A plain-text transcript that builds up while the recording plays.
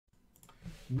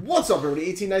What's up, everybody?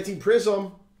 1819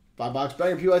 Prizm. 5-box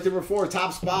banger. PYT number 4.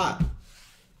 Top spot.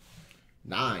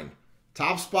 9.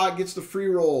 Top spot gets the free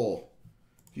roll.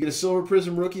 If you get a silver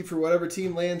Prizm rookie for whatever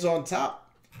team lands on top,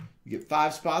 you get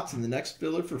 5 spots in the next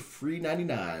filler for free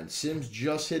 99. Sims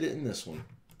just hit it in this one.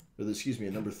 Or, excuse me,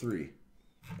 at number 3.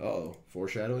 Uh-oh.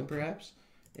 Foreshadowing, perhaps?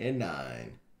 And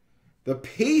 9. The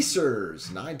Pacers.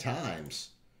 9 times.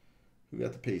 Who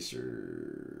got the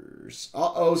Pacers?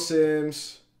 Uh-oh,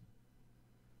 Sims.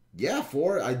 Yeah,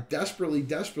 4. I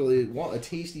desperately want a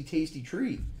tasty, tasty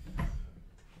treat.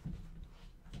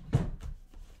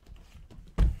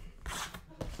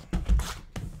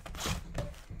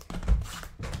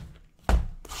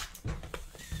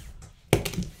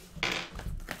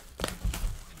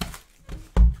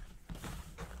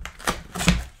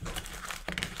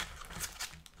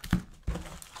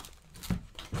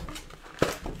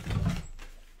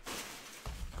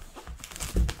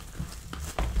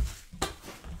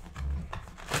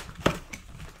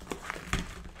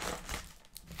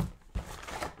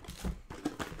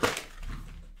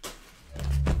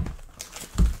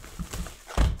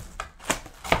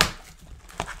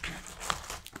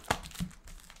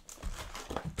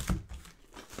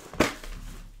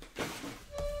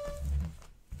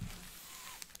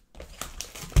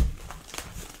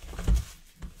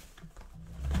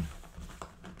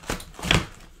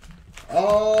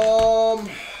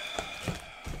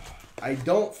 I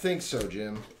don't think so,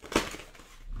 Jim. I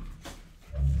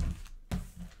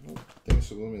don't think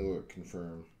so. Let me look,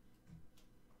 confirm.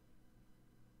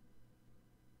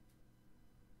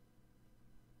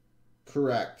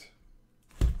 Correct.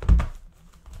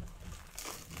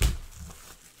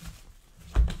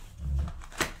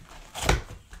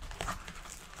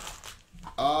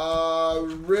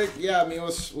 Rick, yeah, I mean,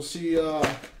 we'll see,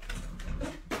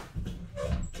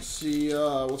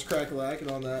 what's crack-a-lacking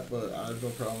on that, but I have no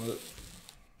problem with it.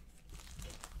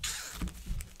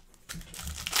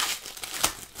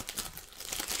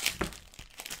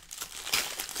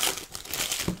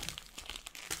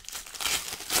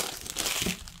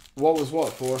 What was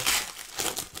what for?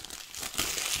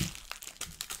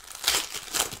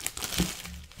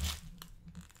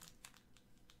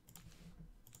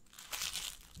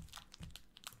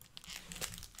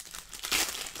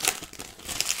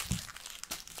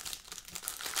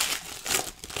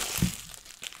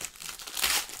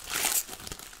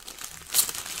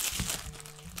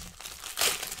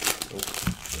 Oh,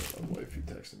 my wife, he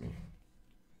texted me.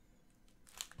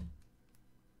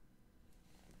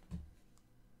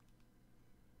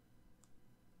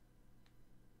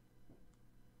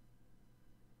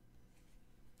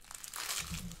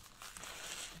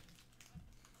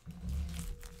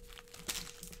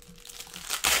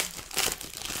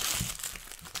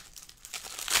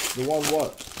 The one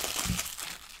what?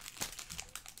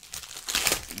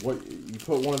 What, you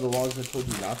put one of the logs I told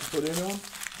you not to put in on?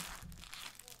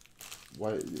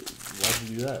 Why'd you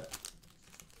do that?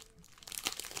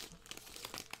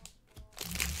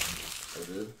 I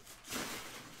did.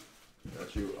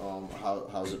 Got you.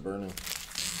 How's it burning?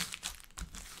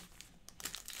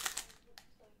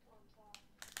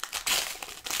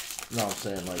 No, I'm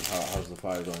saying like how's the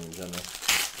fire going in general?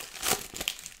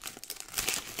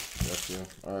 Got you.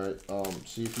 Alright,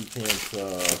 see if you can't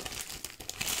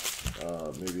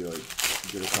maybe like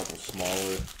get a couple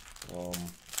smaller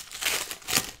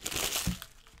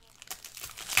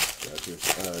got you.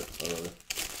 Alright,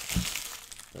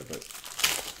 bye.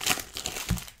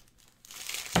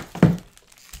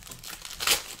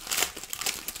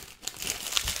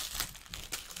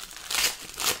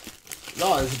 No,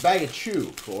 it's a bag of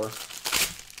chew, for.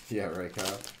 Yeah, right,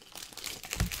 Kyle.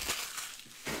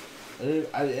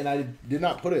 I did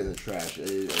not put it in the trash. I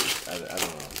don't know.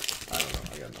 I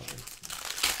got nothing.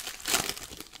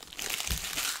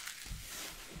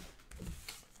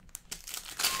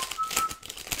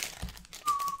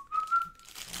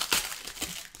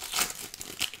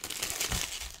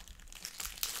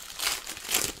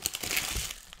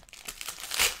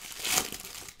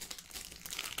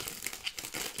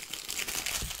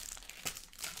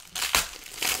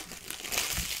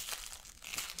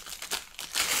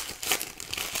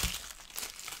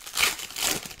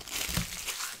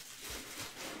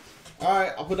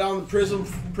 Alright, I'll put down the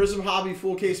Prizm Hobby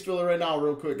full case filler right now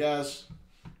real quick, guys.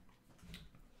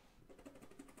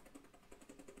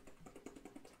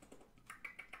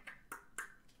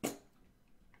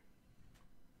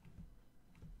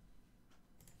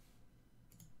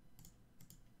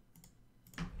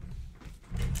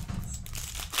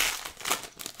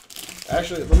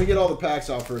 Actually, let me get all the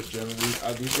packs out first, Jim.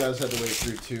 These guys had to wait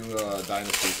through 2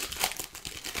 dynasties.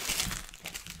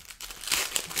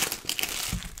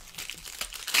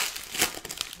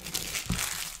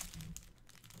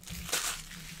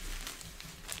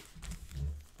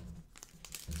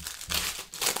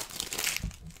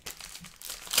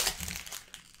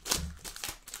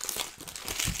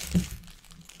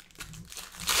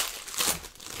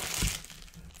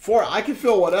 4. I can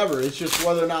fill whatever. It's just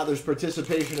whether or not there's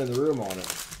participation in the room on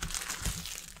it.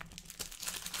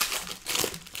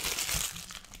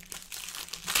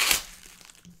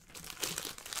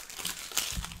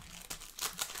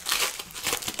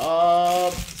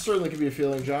 Certainly could be a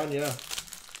feeling, John, yeah.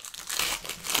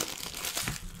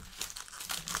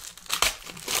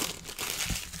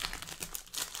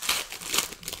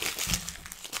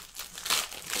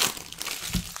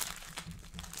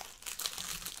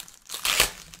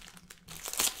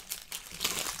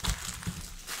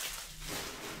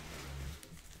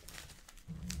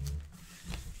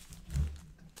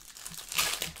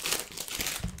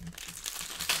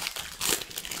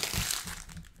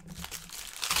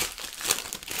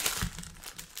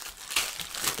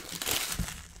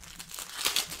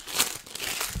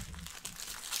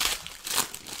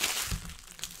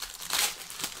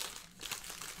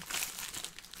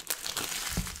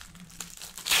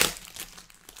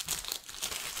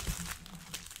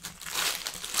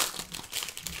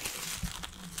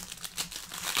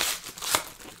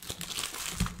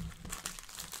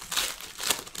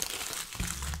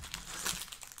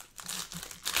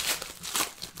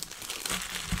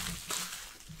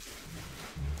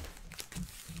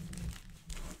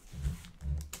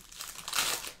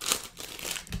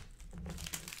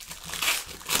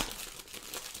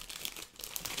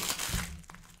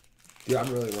 Dude,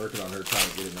 I'm really working on her trying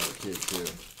to get another kid, too.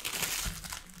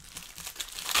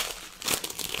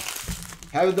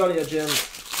 Haven't done it yet, Jim.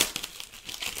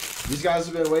 These guys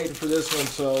have been waiting for this one,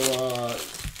 so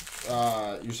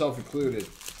yourself included.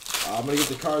 I'm going to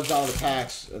get the cards out of the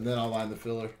packs, and then I'll line the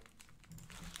filler.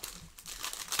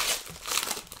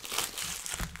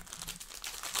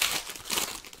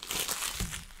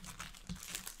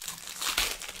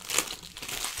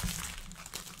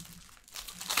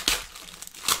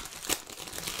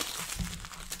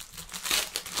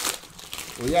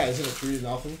 Well, yeah, isn't it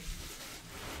 3-0?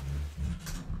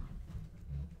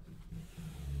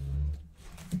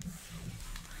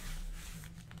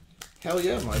 Hell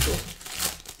yeah, Michael.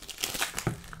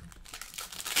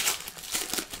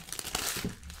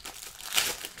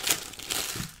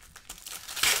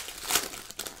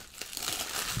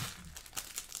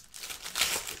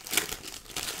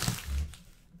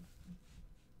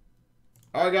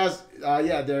 All right, guys.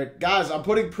 Yeah, Derek. Guys, I'm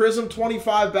putting Prizm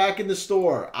 25 back in the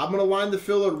store. I'm going to line the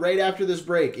filler right after this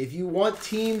break. If you want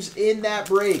teams in that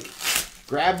break,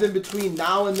 grab them between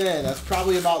now and then. That's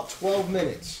probably about 12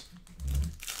 minutes.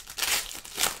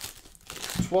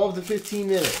 12 to 15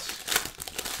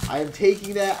 minutes. I am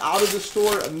taking that out of the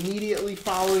store immediately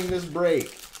following this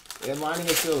break and lining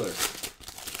a filler.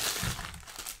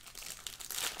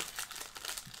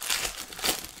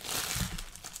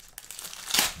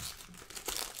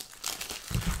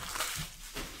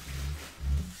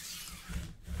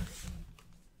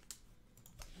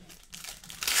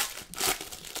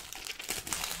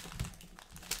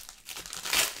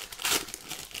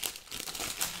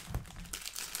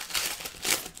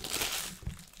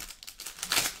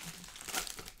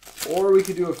 Or we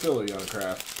could do a filler, Young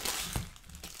Craft.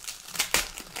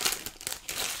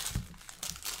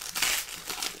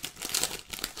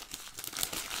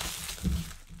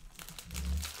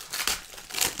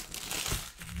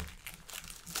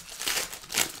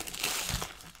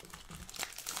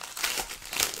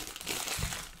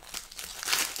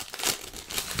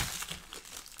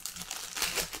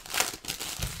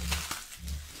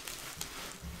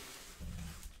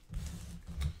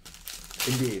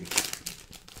 Indeed.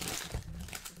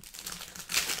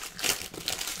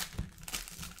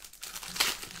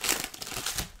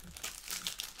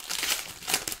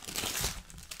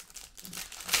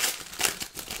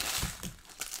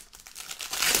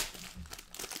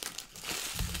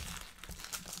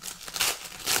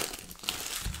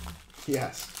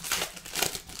 Yes.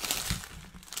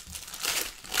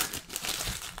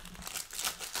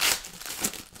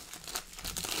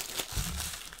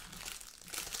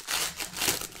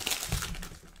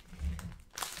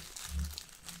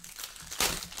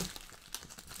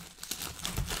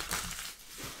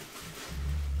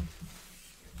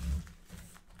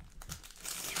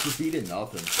 Repeated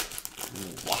nothing.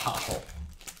 Wow.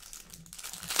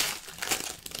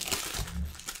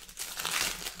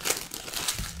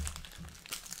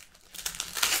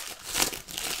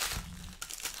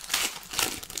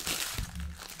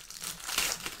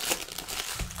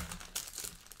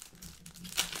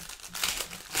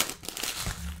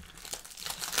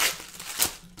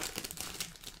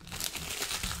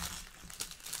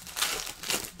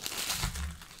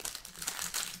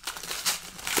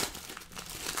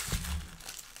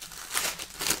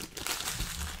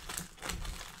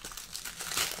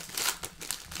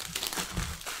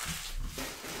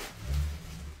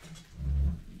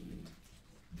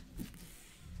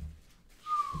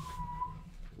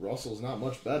 Russell's not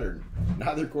much better.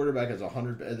 Neither quarterback has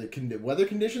 100. The weather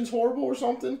conditions horrible or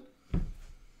something.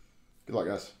 Good luck,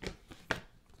 guys.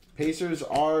 Pacers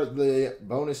are the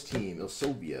bonus team.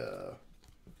 Ilsovia.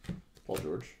 Paul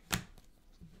George.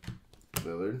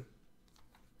 Lillard.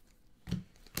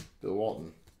 Bill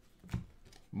Walton.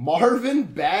 Marvin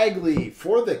Bagley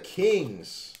for the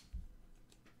Kings.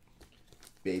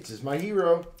 Bates is my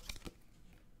hero.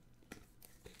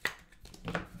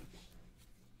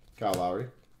 Kyle Lowry.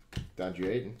 DeAndre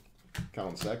Ayton.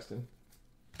 Colin Sexton.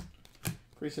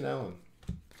 Grayson Allen.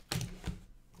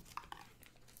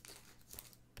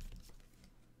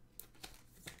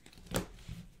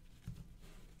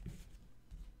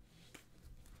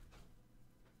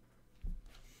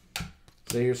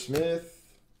 Zaire Smith,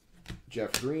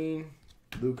 Jeff Green,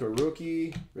 Luka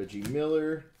Rookie, Reggie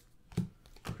Miller,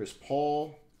 Chris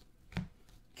Paul,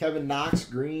 Kevin Knox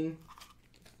Green,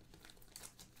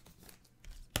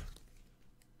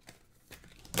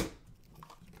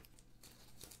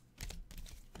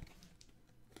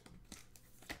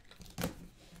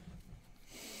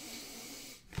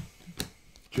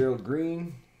 Gerald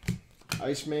Green,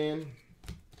 Iceman,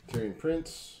 Tyrion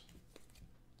Prince,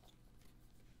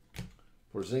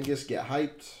 Porzingis, get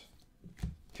hyped.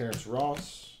 Terrence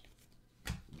Ross.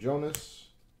 Jonas.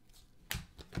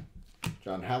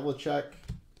 John Havlicek.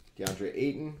 DeAndre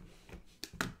Ayton.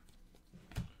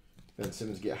 Ben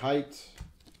Simmons, get hyped.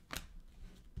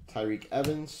 Tyreek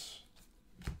Evans.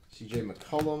 CJ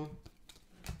McCollum.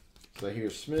 Zaire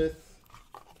Smith.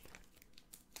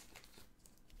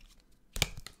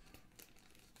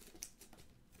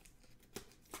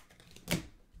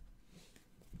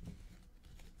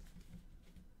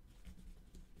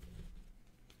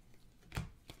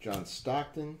 John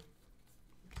Stockton,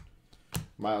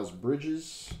 Miles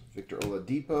Bridges, Victor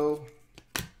Oladipo,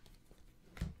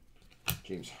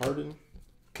 James Harden,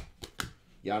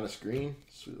 Giannis Green,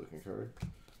 sweet looking card,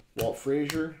 Walt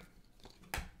Frazier,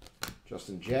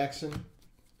 Justin Jackson,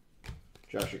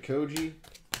 Josh Okogie,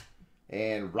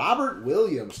 and Robert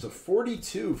Williams to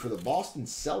 42 for the Boston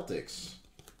Celtics.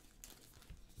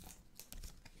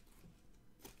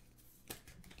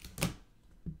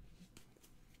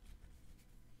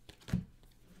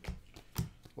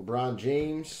 LeBron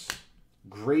James,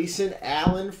 Grayson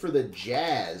Allen for the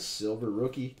Jazz, silver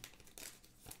rookie.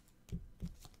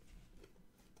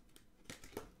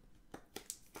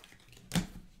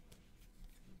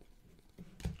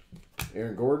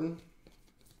 Aaron Gordon,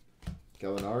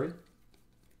 Gallinari,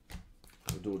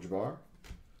 Abdul-Jabbar,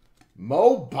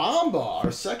 Mo Bamba,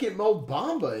 our second Mo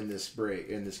Bamba in this break,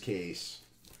 in this case.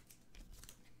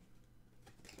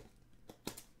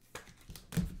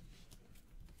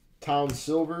 Town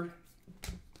Silver,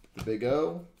 the Big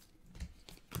O,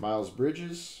 Miles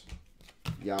Bridges,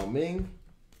 Yao Ming,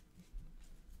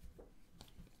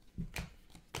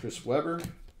 Chris Webber,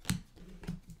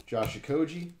 Josh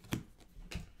Okogie,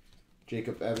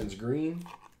 Jacob Evans Green,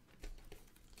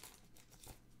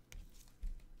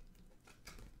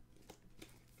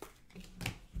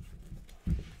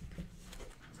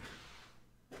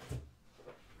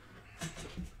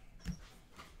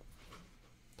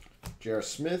 J.R.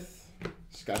 Smith,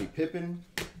 Scottie Pippen,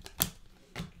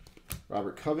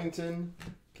 Robert Covington,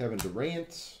 Kevin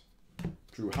Durant,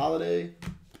 Drew Holiday,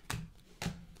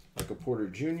 Michael Porter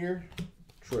Jr.,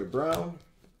 Troy Brown,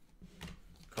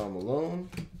 Karl Malone,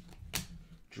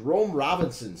 Jerome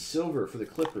Robinson, silver for the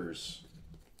Clippers.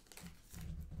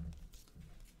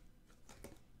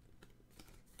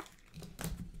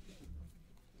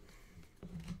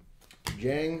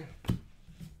 Jang.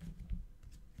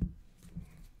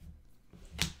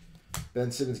 Ben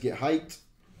Simmons, get hyped.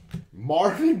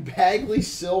 Marvin Bagley,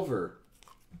 silver.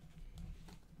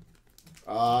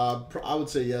 I would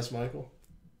say yes, Michael.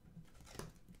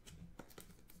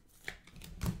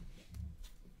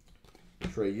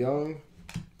 Trae Young,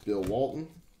 Bill Walton,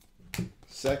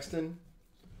 Sexton,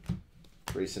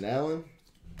 Grayson Allen,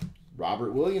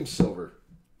 Robert Williams, silver.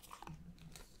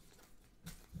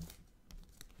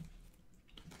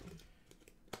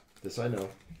 This I know.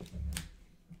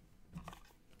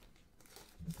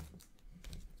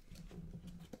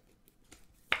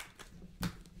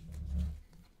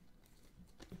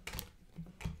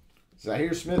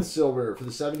 Zaire Smith, silver for the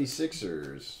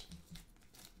 76ers.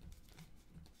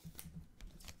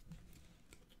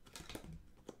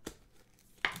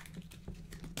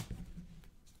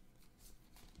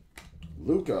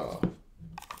 Luka.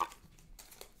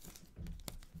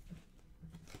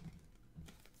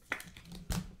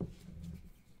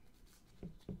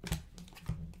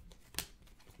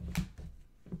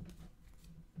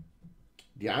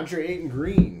 DeAndre Ayton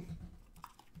Green.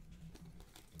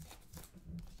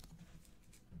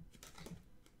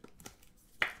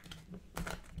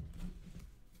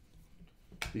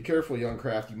 Be careful, Young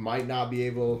Craft. You might not be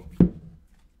able...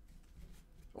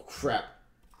 Oh, crap.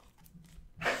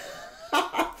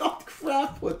 I thought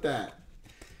Craft put that.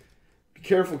 Be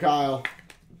careful, Kyle.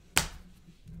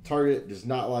 Target does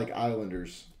not like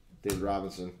Islanders. David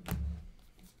Robinson.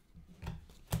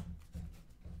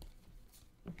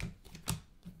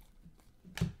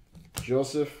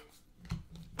 Joseph.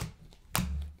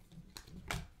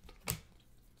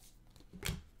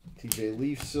 TJ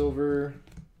Leaf Silver.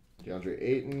 DeAndre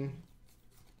Ayton.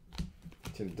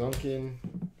 Tim Duncan.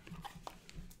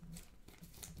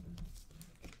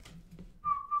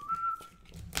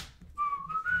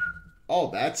 Oh,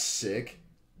 that's sick.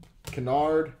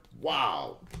 Kennard.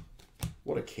 Wow.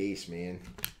 What a case, man.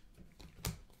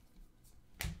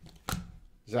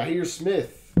 Zahir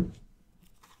Smith.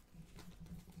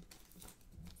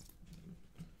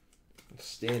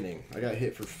 Standing. I got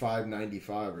hit for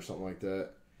 $5.95 or something like that.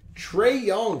 Trae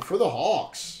Young for the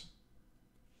Hawks.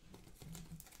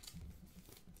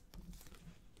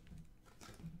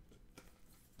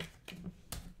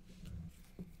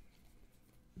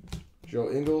 Joe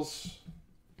Ingles.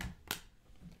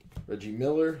 Reggie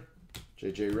Miller.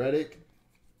 JJ Redick.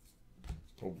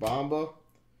 Obamba.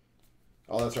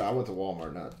 Oh, that's right. I went to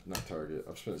Walmart, not Target.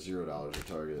 I've spent $0 at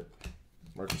Target.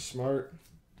 Marcus Smart.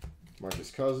 Marcus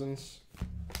Cousins.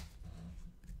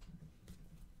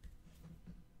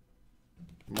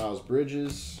 Miles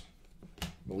Bridges,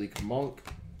 Malik Monk,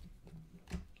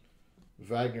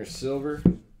 Wagner Silver.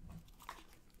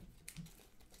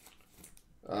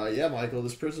 Yeah, Michael,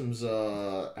 this Prizm's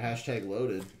hashtag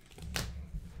loaded.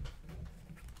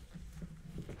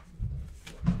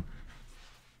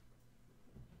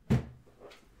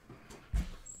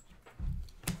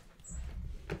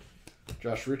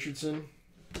 Josh Richardson,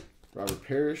 Robert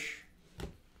Parrish,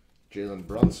 Jalen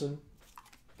Brunson.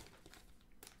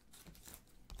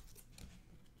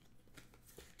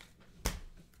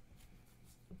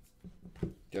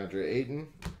 DeAndre Ayton,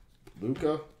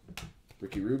 Luka,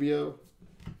 Ricky Rubio,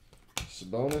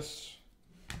 Sabonis,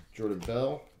 Jordan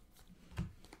Bell,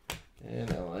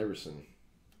 and Allen Iverson.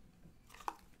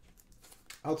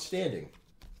 Outstanding.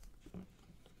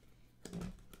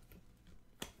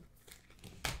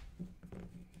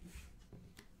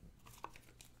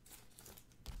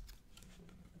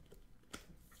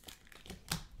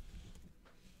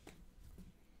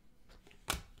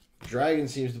 Dragon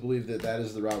seems to believe that that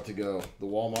is the route to go. The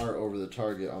Walmart over the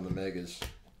Target on the Megas.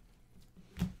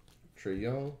 Trae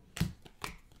Young.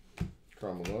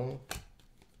 Karl Malone.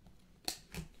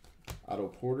 Otto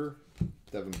Porter.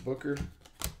 Devin Booker.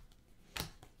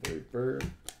 Larry Bird.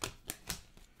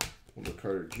 Wendell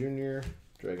Carter Jr.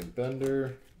 Dragon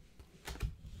Bender.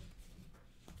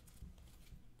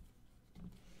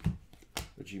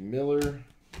 Reggie Miller.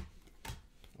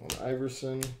 Allen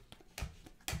Iverson.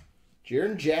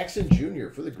 Jaren Jackson Jr.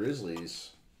 for the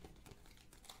Grizzlies.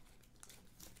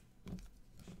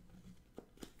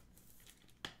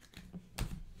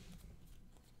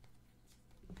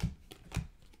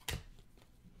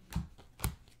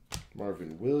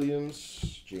 Marvin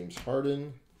Williams, James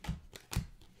Harden,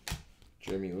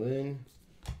 Jeremy Lin,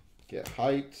 Get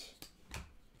Hyped,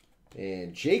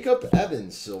 and Jacob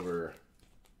Evans Silver.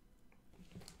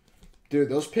 Dude,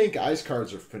 those pink ice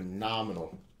cards are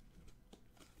phenomenal.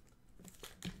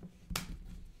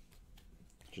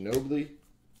 Ginobili,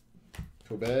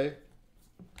 Kobe,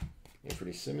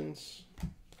 Anthony Simmons,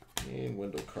 and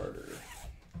Wendell Carter.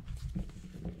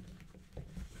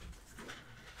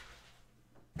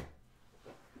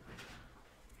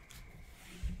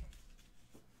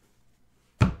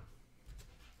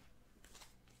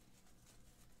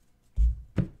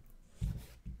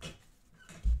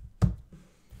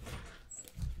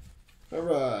 All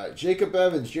right, Jacob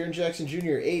Evans, Jaren Jackson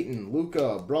Jr., Ayton,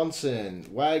 Luka, Brunson,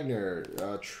 Wagner,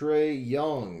 Trae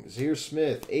Young, Zahir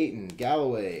Smith, Ayton,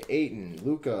 Galloway, Ayton,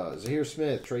 Luka, Zahir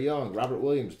Smith, Trae Young, Robert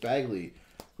Williams, Bagley,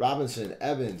 Robinson,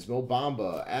 Evans, Mo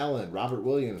Bamba, Allen, Robert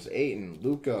Williams, Ayton,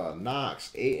 Luka,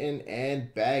 Knox, Ayton,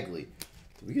 and Bagley.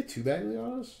 Did we get 2 Bagley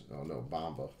on us? Oh, no,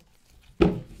 Bamba.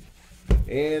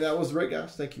 And that was the break,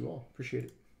 guys. Thank you all. Appreciate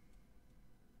it.